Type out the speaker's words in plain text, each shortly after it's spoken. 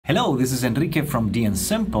Hello, this is Enrique from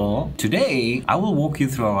dnsimple. Today, I will walk you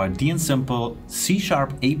through our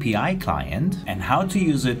dnsimple-csharp API client and how to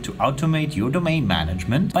use it to automate your domain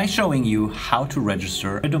management by showing you how to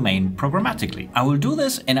register a domain programmatically. I will do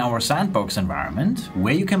this in our sandbox environment,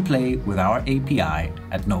 where you can play with our API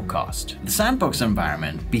at no cost. The sandbox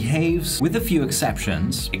environment behaves, with a few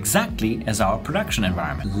exceptions, exactly as our production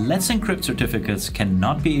environment. Let's Encrypt certificates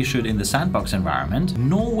cannot be issued in the sandbox environment,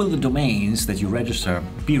 nor will the domains that you register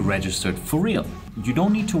be registered for real. You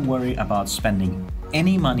don't need to worry about spending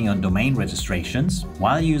any money on domain registrations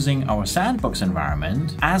while using our sandbox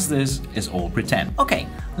environment, as this is all pretend. Okay,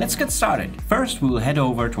 let's get started. First, we will head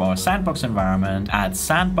over to our sandbox environment at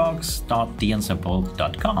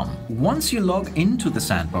sandbox.dnsimple.com. Once you log into the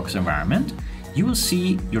sandbox environment, you will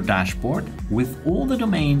see your dashboard with all the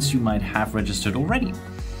domains you might have registered already.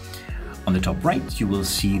 On the top right, you will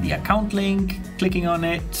see the account link. Clicking on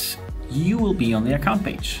it, you will be on the account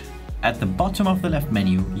page. At the bottom of the left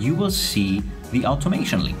menu, you will see the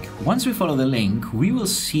automation link. Once we follow the link, we will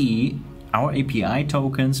see our API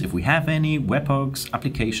tokens, if we have any, webhooks,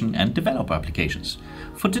 application and developer applications.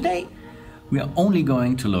 For today, we are only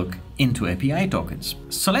going to look into API tokens.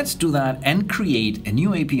 So let's do that and create a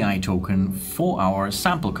new API token for our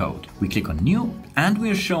sample code. We click on New and we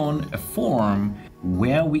are shown a form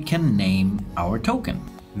where we can name our token.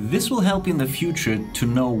 This will help you in the future to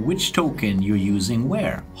know which token you're using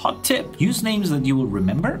where. Hot tip: use names that you will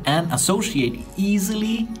remember and associate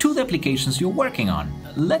easily to the applications you're working on.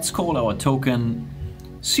 Let's call our token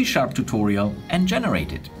C# tutorial and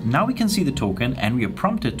generate it. Now we can see the token and we are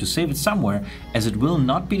prompted to save it somewhere, as it will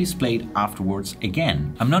not be displayed afterwards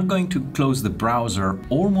again. I'm not going to close the browser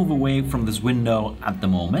or move away from this window at the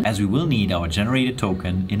moment, as we will need our generated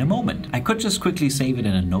token in a moment. I could just quickly save it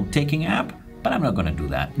in a note-taking app, but I'm not going to do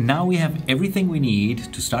that. Now we have everything we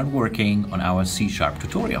need to start working on our C#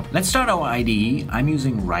 tutorial. Let's start our IDE. I'm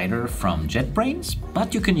using Rider from JetBrains,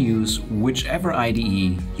 but you can use whichever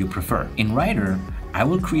IDE you prefer. In Rider, I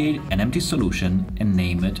will create an empty solution and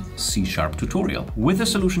name it C# tutorial. With the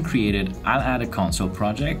solution created, I'll add a console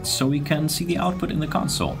project so we can see the output in the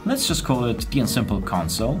console. Let's just call it dnsimple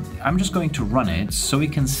console. I'm just going to run it so we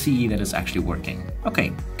can see that it's actually working.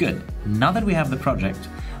 Okay, good. Now that we have the project,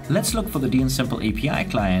 let's look for the dnsimple API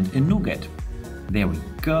client in NuGet. There we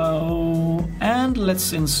go. And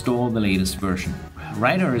let's install the latest version.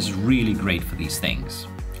 Rider is really great for these things.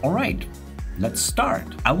 All right, let's start.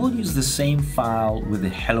 I will use the same file with the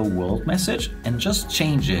hello world message and just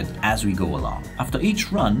change it as we go along. After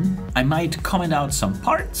each run, I might comment out some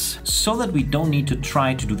parts so that we don't need to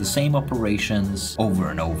try to do the same operations over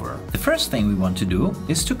and over. The first thing we want to do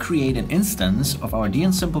is to create an instance of our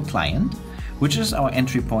dnsimple client, which is our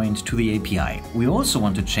entry point to the API. We also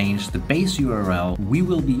want to change the base URL we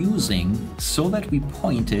will be using so that we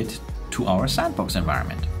point it to our sandbox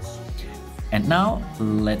environment. And now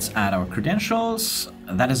let's add our credentials.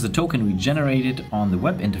 That is the token we generated on the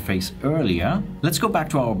web interface earlier. Let's go back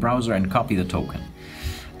to our browser and copy the token.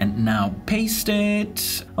 And now paste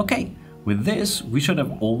it. Okay, with this, we should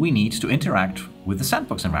have all we need to interact with the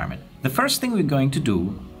sandbox environment. The first thing we're going to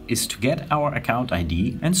do is to get our account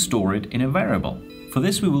ID and store it in a variable. For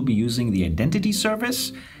this, we will be using the identity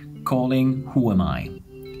service, calling whoami.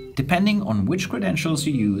 Depending on which credentials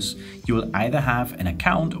you use, you will either have an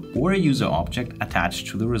account or a user object attached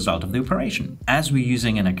to the result of the operation. As we're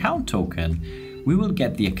using an account token, we will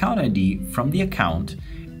get the account ID from the account,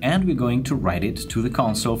 and we're going to write it to the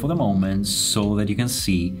console for the moment so that you can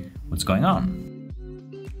see what's going on.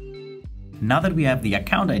 Now that we have the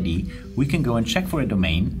account ID, we can go and check for a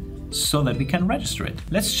domain so that we can register it.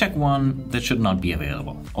 Let's check one that should not be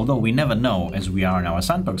available, although we never know as we are in our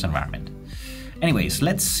sandbox environment. Anyways,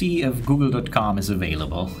 let's see if google.com is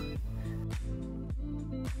available.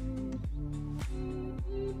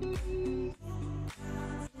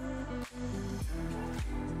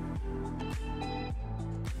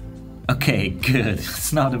 Okay, good.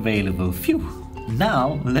 It's not available. Phew.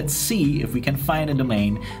 Now, let's see if we can find a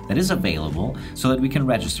domain that is available so that we can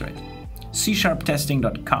register it.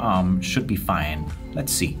 csharptesting.com should be fine.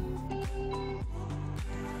 Let's see.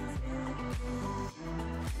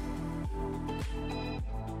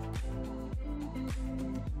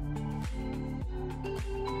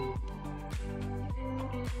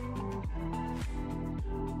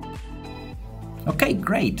 Okay,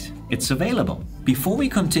 great. It's available. Before we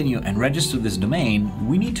continue and register this domain,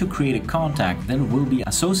 we need to create a contact that will be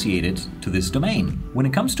associated to this domain. When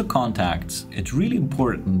it comes to contacts, it's really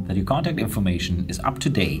important that your contact information is up to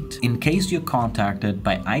date in case you're contacted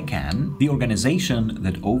by ICANN, the organization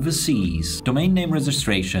that oversees domain name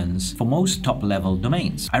registrations for most top-level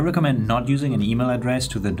domains. I recommend not using an email address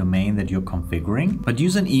to the domain that you're configuring, but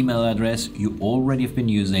use an email address you already have been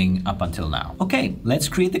using up until now. Okay, let's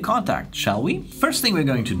create the contact, shall we? First thing we're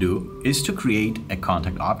going to do is to create a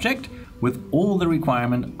contact object with all the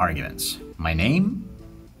requirement arguments. My name,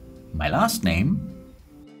 my last name,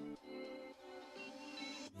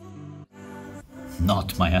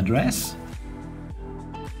 not my address,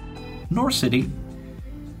 nor city,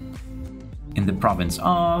 in the province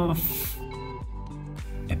of,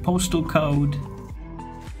 a postal code,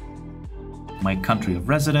 my country of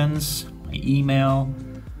residence, my email,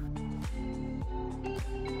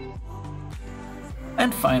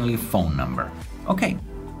 and finally phone number. Okay,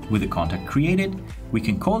 with the contact created, we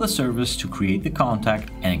can call the service to create the contact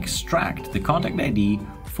and extract the contact ID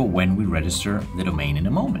for when we register the domain in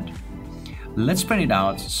a moment. Let's print it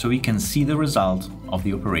out so we can see the result of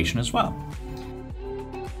the operation as well.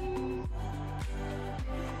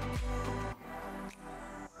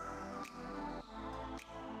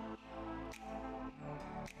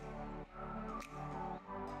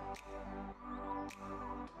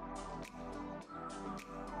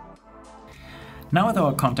 Now with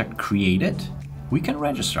our contact created, we can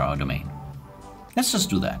register our domain. Let's just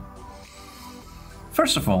do that.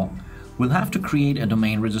 First of all, we'll have to create a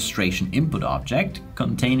domain registration input object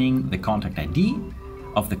containing the contact ID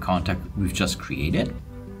of the contact we've just created.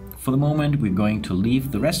 For the moment, we're going to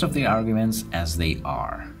leave the rest of the arguments as they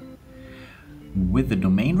are. With the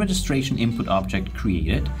domain registration input object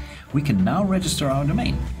created, we can now register our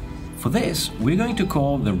domain. For this, we're going to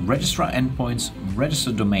call the registrar endpoints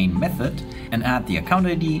register domain method and add the account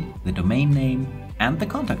ID, the domain name, and the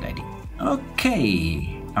contact ID.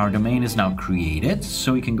 Okay, our domain is now created,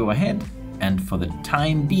 so we can go ahead and for the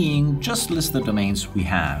time being, just list the domains we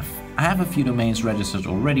have. I have a few domains registered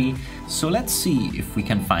already, so let's see if we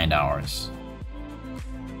can find ours.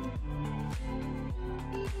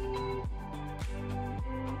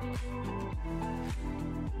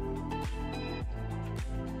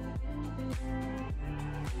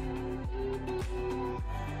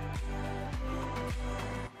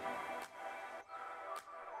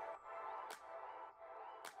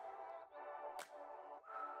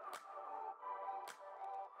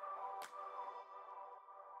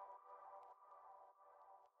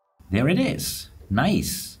 There it is.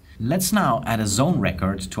 Nice. Let's now add a zone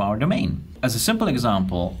record to our domain. As a simple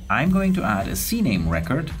example, I'm going to add a CNAME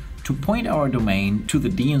record to point our domain to the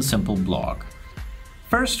dnsimple blog.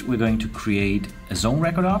 First, we're going to create a zone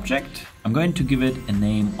record object. I'm going to give it a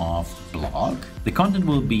name of blog. The content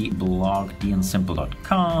will be blog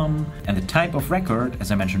dnsimple.com, and the type of record,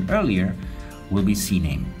 as I mentioned earlier, will be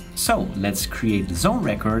CNAME. So let's create the zone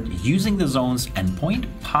record using the zones endpoint,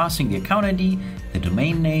 passing the account ID, the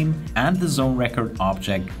domain name, and the zone record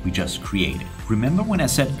object we just created. Remember when I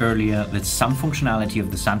said earlier that some functionality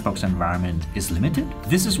of the sandbox environment is limited?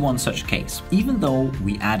 This is one such case. Even though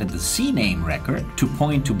we added the CNAME record to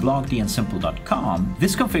point to blog dnsimple.com,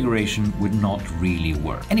 this configuration would not really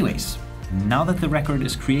work. Anyways, now that the record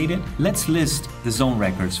is created, let's list the zone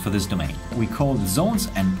records for this domain. We call the zones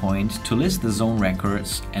endpoint to list the zone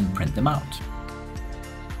records and print them out.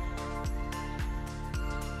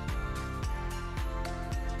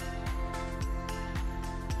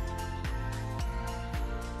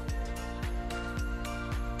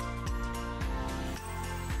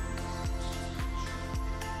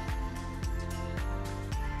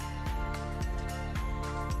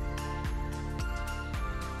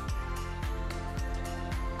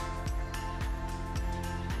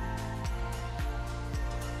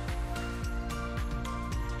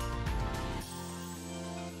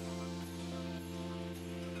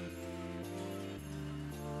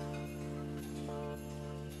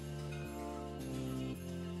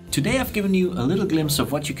 Today I've given you a little glimpse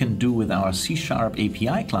of what you can do with our C#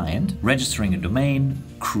 API client, registering a domain,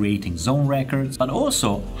 creating zone records, but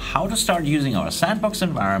also how to start using our sandbox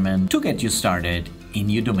environment to get you started in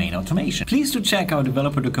your domain automation. Please do check our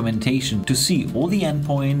developer documentation to see all the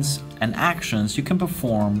endpoints and actions you can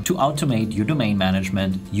perform to automate your domain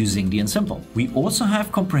management using dnsimple. We also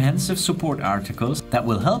have comprehensive support articles that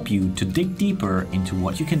will help you to dig deeper into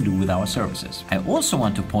what you can do with our services. I also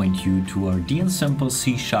want to point you to our dnsimple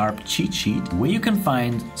C# cheat sheet, where you can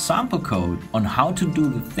find sample code on how to do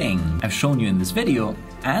the thing I've shown you in this video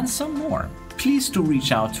and some more. please do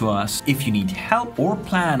reach out to us if you need help or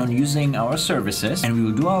plan on using our services, and we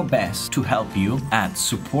will do our best to help you at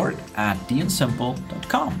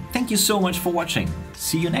support@dnsimple.com. Thank you so much for watching.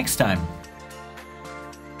 See you next time.